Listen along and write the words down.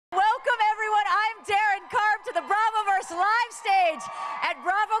backstage at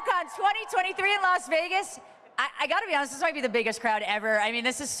BravoCon 2023 in Las Vegas. I gotta be honest, this might be the biggest crowd ever. I mean,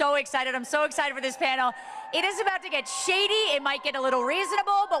 this is so excited. I'm so excited for this panel. It is about to get shady. It might get a little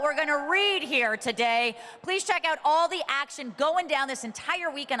reasonable, but we're gonna read here today. Please check out all the action going down this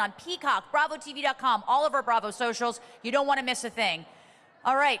entire weekend on Peacock, BravoTV.com, all of our Bravo socials. You don't wanna miss a thing.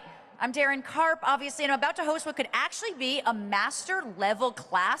 All right, I'm Darren Karp, obviously, and I'm about to host what could actually be a master-level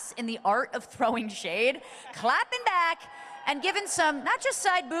class in the art of throwing shade, clapping back, and given some, not just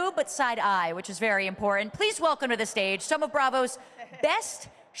side boob, but side eye, which is very important. Please welcome to the stage some of Bravo's best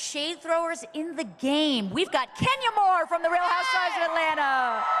shade throwers in the game. We've got Kenya Moore from the Real Housewives of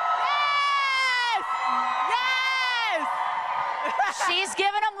Atlanta. Yes! Yes! She's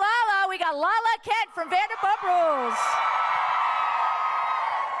giving them Lala. We got Lala Kent from Vanderpump Rules.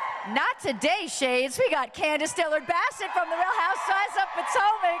 Not today, Shades. We got Candace Dillard-Bassett from the Real Housewives of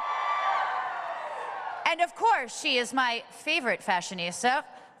Potomac. And of course, she is my favorite fashionista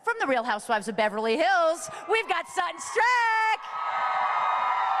from the Real Housewives of Beverly Hills. We've got Sutton Stracke.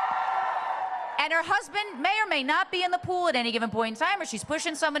 And her husband may or may not be in the pool at any given point in time, or she's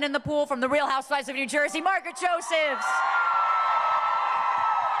pushing someone in the pool from the Real Housewives of New Jersey, Margaret Josephs.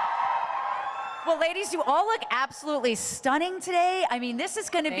 Well, ladies, you all look absolutely stunning today. I mean, this is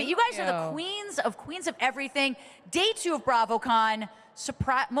going to be, you guys are the queens of everything. Day 2 of BravoCon.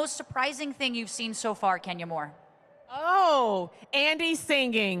 Most surprising thing you've seen so far, Kenya Moore? Oh, Andy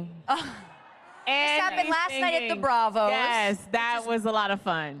singing. This happened last night at the Bravos. Yes, that was a lot of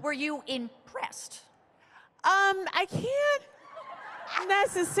fun. Were you impressed? I can't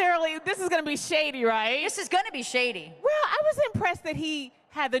necessarily, this is going to be shady, right? This is going to be shady. Well, I was impressed that he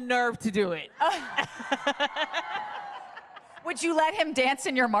had the nerve to do it. Would you let him dance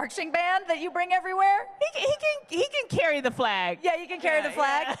in your marching band that you bring everywhere? He can carry the flag. Yeah, you can carry the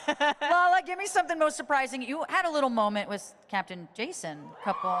flag. Yeah. Lala, give me something most surprising. You had a little moment with Captain Jason,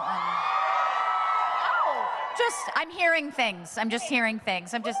 I'm hearing things. I'm just hearing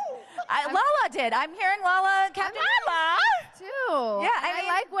things. Lala did. I'm hearing Lala, Captain Lala too. Yeah, I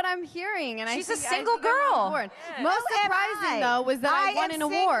like what I'm hearing, and she's a single girl. Yeah. Most surprising though was that I won an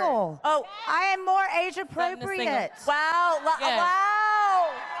award. Oh, I am more age appropriate. Wow, wow.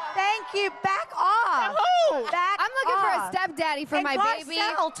 Thank you. Back off. I'm looking for a stepdaddy for my baby.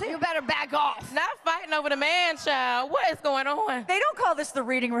 You better back off. Not fighting over the man child. What is going on? They don't call this the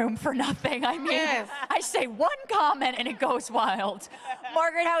reading room for nothing. I mean, I say one comment and it goes wild.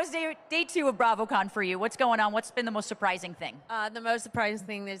 Margaret, how was day 2 of BravoCon for you? What's going on? What's been the most surprising thing? The most surprising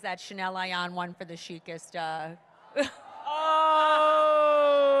thing is that Chanel Ayan won for the chicest.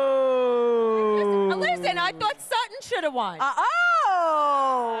 Listen, I thought Sutton should have won.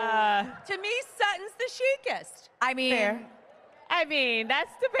 To me, Sutton's the chicest. I mean,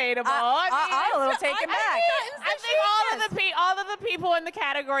 that's debatable. I'm a little taken back. I think all of the people in the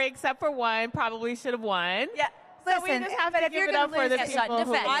category except for one probably should have won. Yeah. So we just have to give it up for the people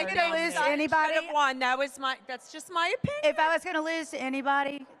who I'm going to lose to anybody. Should have won. That's just my opinion. If I was going to lose to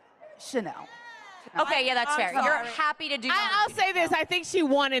anybody, Chanel. Okay, yeah, that's fair. You're happy to do that. I'll say this. I think she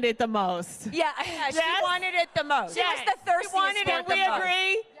wanted it the most. Yeah, she wanted it the most. She was the thirstiest. She wanted it. We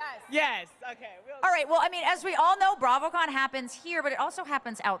agree? Yes. Okay. All right, well, I mean, as we all know, BravoCon happens here, but it also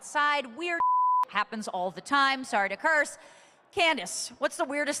happens outside. Weird happens all the time. Sorry to curse. Candace, what's the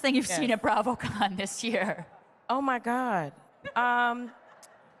weirdest thing you've seen at BravoCon this year? Oh my God.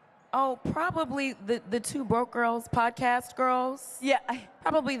 Probably the 2 broke girls, podcast girls. Yeah.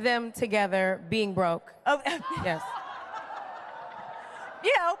 Probably them together being broke. Oh, yes.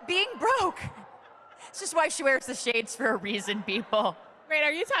 You know, being broke. It's just why she wears the shades for a reason, people. Wait,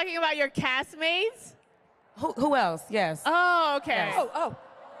 are you talking about your castmates? Who else? Yes. Oh, okay. Oh.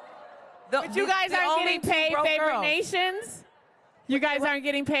 But you guys aren't getting paid favorite nations? You guys aren't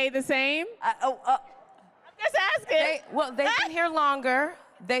getting paid the same? I'm just asking. They've been here longer.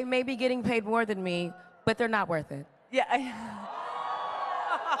 They may be getting paid more than me, but they're not worth it. Yeah. Okay,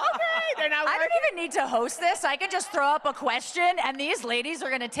 they're not worth it. I don't even need to host this. I can just throw up a question, and these ladies are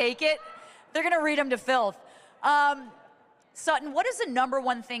going to take it. They're going to read them to filth. Sutton, what is the number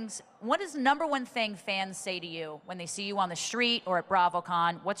one thing fans say to you when they see you on the street or at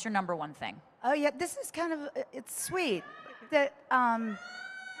BravoCon? What's your number one thing? Oh, yeah, this is kind of, it's sweet. That, I'm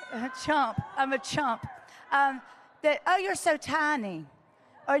a chump. You're so tiny.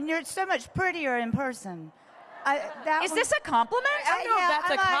 Or you're so much prettier in person. Is this a compliment? I don't know if that's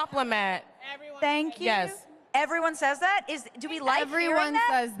a compliment. Thank you. Yes. Everyone says that? Do we like Everyone hearing that?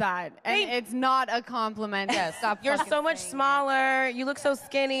 says that, and it's not a compliment. Yes. Stop You're fucking so much saying smaller. You look so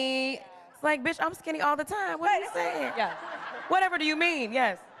skinny. It's like, bitch, I'm skinny all the time. What are you saying? Yeah. Whatever do you mean?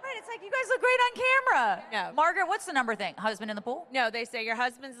 Yes. Right, it's like you You guys look great on camera. No. Margaret, what's the number thing? Husband in the pool? No, they say your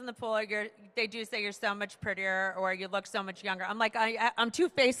husband's in the pool, or they do say you're so much prettier, or you look so much younger. I'm like, I'm 2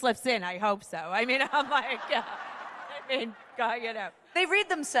 facelifts in. I hope so. I mean, I'm like, yeah. I mean, God, you know. They read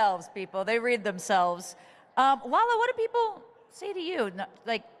themselves, people. They read themselves. Lala, what do people say to you? No,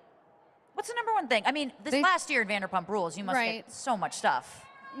 like, what's the number one thing? I mean, this last year in Vanderpump Rules, you must get so much stuff.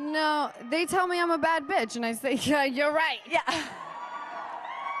 No, they tell me I'm a bad bitch, and I say, yeah, you're right. Yeah.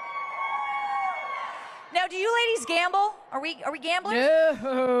 Now, do you ladies gamble? Are we gambling?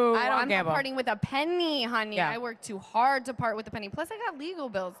 No, I don't gamble. I'm parting with a penny, honey. Yeah. I work too hard to part with a penny. Plus, I got legal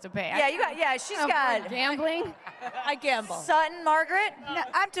bills to pay. Yeah, she's got gambling. I gamble. Sutton, Margaret? No,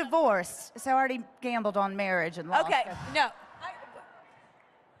 I'm divorced, so I already gambled on marriage and lost. Okay. it. No.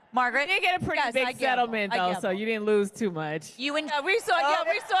 Margaret? You did get a pretty Yes, I big gamble. settlement, I though, gamble. so you didn't lose too much. You and We saw your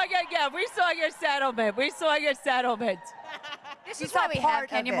settlement. We saw your settlement. this You is why saw we have part of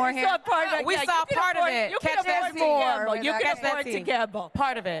Kenya it. Moore We here. saw part of it. We Yeah, saw you can part of afford- it. You can Catch afford that to more. gamble. You Catch can that afford to tea. gamble.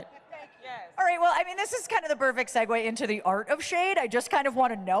 Part of it. All right, well, I mean, this is kind of the perfect segue into the art of shade. I just kind of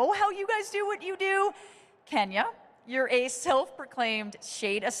want to know how you guys do what you do. Kenya, you're a self-proclaimed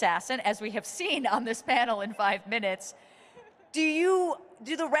shade assassin, as we have seen on this panel in 5 minutes. Do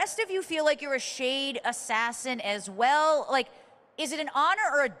the rest of you feel like you're a shade assassin as well? Like, is it an honor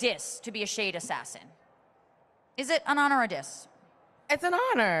or a diss to be a shade assassin? Is it an honor or a diss? It's an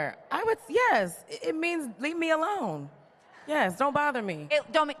honor. Yes. It means leave me alone. Yes, don't bother me.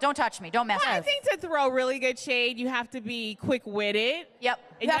 Don't touch me. Don't mess I with me. think to throw really good shade, you have to be quick-witted. Yep.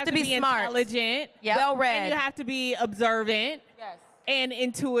 And you have to be smart. intelligent. Yep. Well-read. And you have to be observant. Yes. And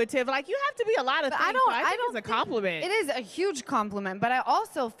intuitive. Like, you have to be a lot of But things. I don't. So I think it's a compliment. It is a huge compliment, but I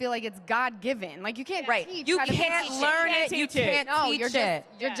also feel like it's God-given. Like you can't teach. You how to can't teach it. learn You it. can't You teach it. can't No, teach you're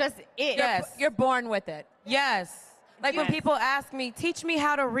it. just it. Yes. You're born with it. Yes. Like when Yes. people ask me, teach me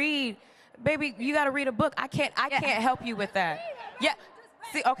how to read. Baby, you got to read a book. I can't help you with that. Yeah.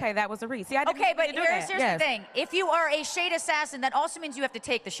 See, okay, that was a read. See, I didn't Okay, mean but to do here's that. the thing. If you are a shade assassin, that also means you have to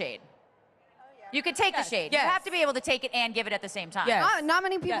take the shade. You can take the shade. Yes. You have to be able to take it and give it at the same time. Yes. Not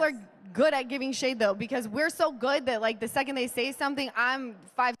many people are good at giving shade though, because we're so good that like the second they say something, I'm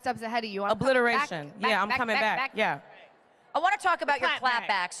 5 steps ahead of you. I'm Obliteration. I'm coming back. Yeah. I want to talk about your clapback.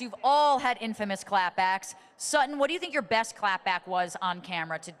 clapbacks. You've all had infamous clapbacks. Sutton, what do you think your best clapback was on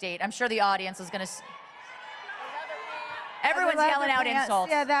camera to date? I'm sure the audience is going to... Everyone's The leather yelling out pants.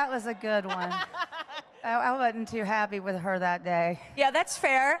 insults. Yeah, that was a good one. I wasn't too happy with her that day. Yeah, that's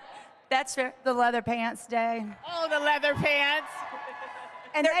fair. That's fair. The leather pants day. Oh, the leather pants.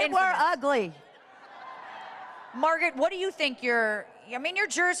 And They're they were infamous. ugly. Margaret, what do you think your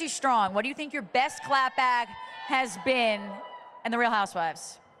Jersey's strong. What do you think your best clapback has been in The Real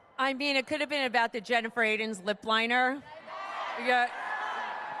Housewives? I mean, it could have been about the Jennifer Aydin's lip liner. Yeah.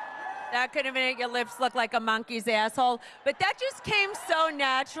 That could have been it. Your lips look like a monkey's asshole. But that just came so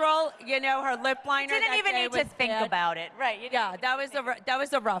natural. You know, her lip liner. Didn't that even day need to was think bad. about it. Right. Yeah, that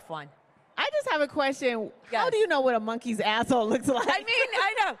was a rough one. I just have a question. How Yes. do you know what a monkey's asshole looks like? I mean,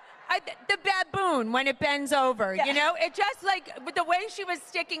 I know. The baboon when it bends over, you know? It just like, with the way she was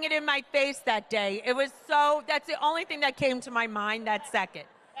sticking it in my face that day, it was so, that's the only thing that came to my mind that second.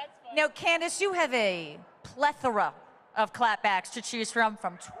 Now, Candace, you have a plethora of clapbacks to choose from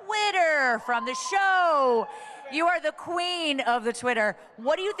Twitter, from the show. You are the queen of the Twitter.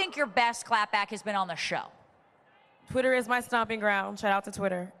 What do you think your best clapback has been on the show? Twitter is my stomping ground. Shout out to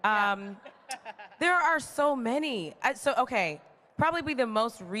Twitter. There are so many. Okay, probably the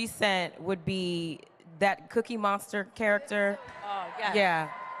most recent would be that Cookie Monster character. Oh, yeah. Yeah.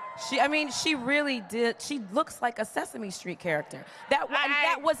 She really did. She looks like a Sesame Street character.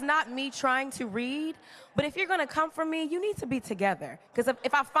 That was not me trying to read. But if you're going to come for me, you need to be together. Because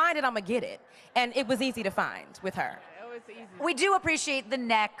if I find it, I'm going to get it. And it was easy to find with her. It was easy. We do appreciate the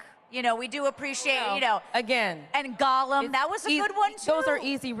neck. You know, we do appreciate, Again. and Gollum. That was a good one, too. Those are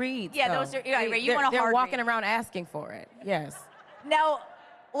easy reads. Yeah, though. those are, right. You want a They're hard walking read. around asking for it. Yes. Now,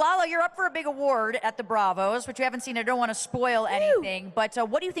 Lala, you're up for a big award at the Bravos, which you haven't seen. I don't want to spoil anything, but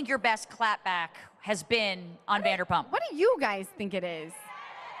what do you think your best clapback has been on Vanderpump? What do you guys think it is?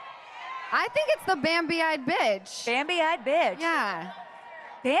 I think it's the Bambi-eyed bitch. Bambi-eyed bitch. Yeah.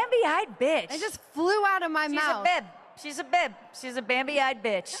 Bambi-eyed bitch. It just flew out of my She's mouth. a bib. She's a bib. She's a Bambi-eyed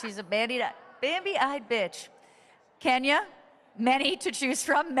bitch. She's a Bambi-eyed bitch. Kenya, many to choose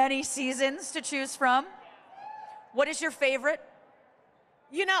from, many seasons to choose from. What is your favorite?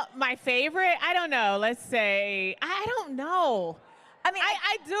 You know, my favorite, I don't know. Let's say, I don't know. I mean,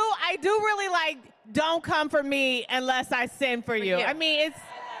 I do really like Don't Come For Me Unless I Send For You. you. I mean,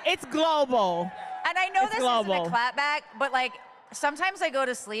 it's global. and I know It's this global. isn't a clapback, but like, sometimes I go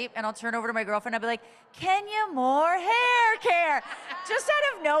to sleep and I'll turn over to my girlfriend. I'll be like, Kenya Moore hair care, just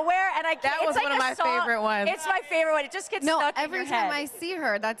out of nowhere, and I can't. That was it's like one of my favorite ones. It's my favorite one. It just gets stuck in every your time head. I see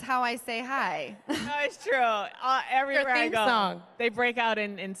her, that's how I say hi. No, it's true. Everywhere I theme go, song. they break out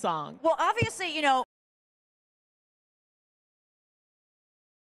in song. Well, obviously, you know,